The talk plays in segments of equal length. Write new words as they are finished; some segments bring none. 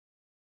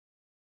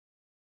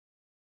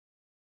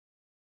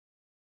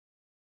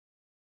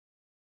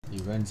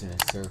He runs in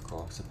a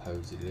circle,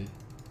 supposedly.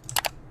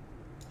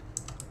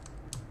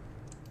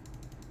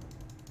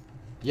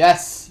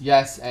 Yes,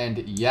 yes, and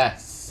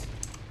yes.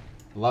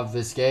 Love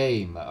this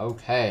game.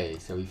 Okay,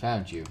 so we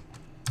found you.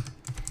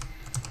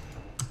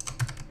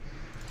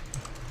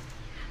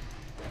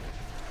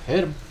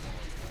 Hit him.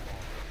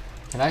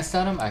 Can I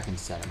stun him? I can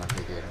stun him.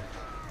 Okay, good.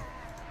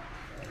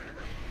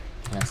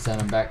 Can I stun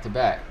him back to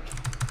back?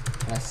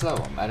 Can I slow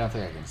him? I don't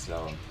think I can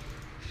slow him.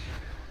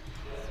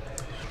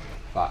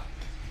 Fuck.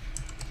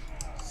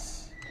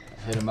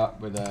 Hit him up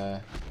with a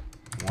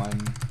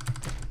 1.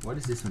 What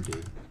does this one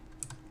do?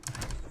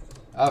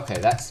 Okay,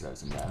 that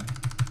slows him down.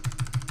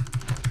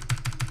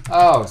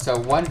 Oh, so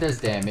 1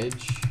 does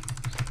damage,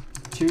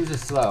 2's a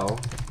slow,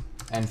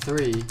 and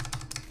 3,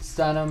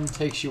 stun him,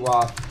 takes you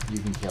off, you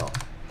can kill.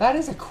 That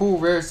is a cool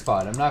rare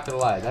spot, I'm not gonna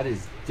lie. That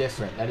is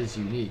different, that is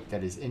unique,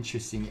 that is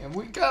interesting, and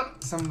we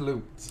got some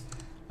loot.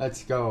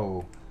 Let's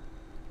go.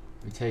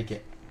 We take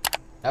it.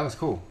 That was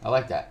cool, I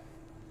like that.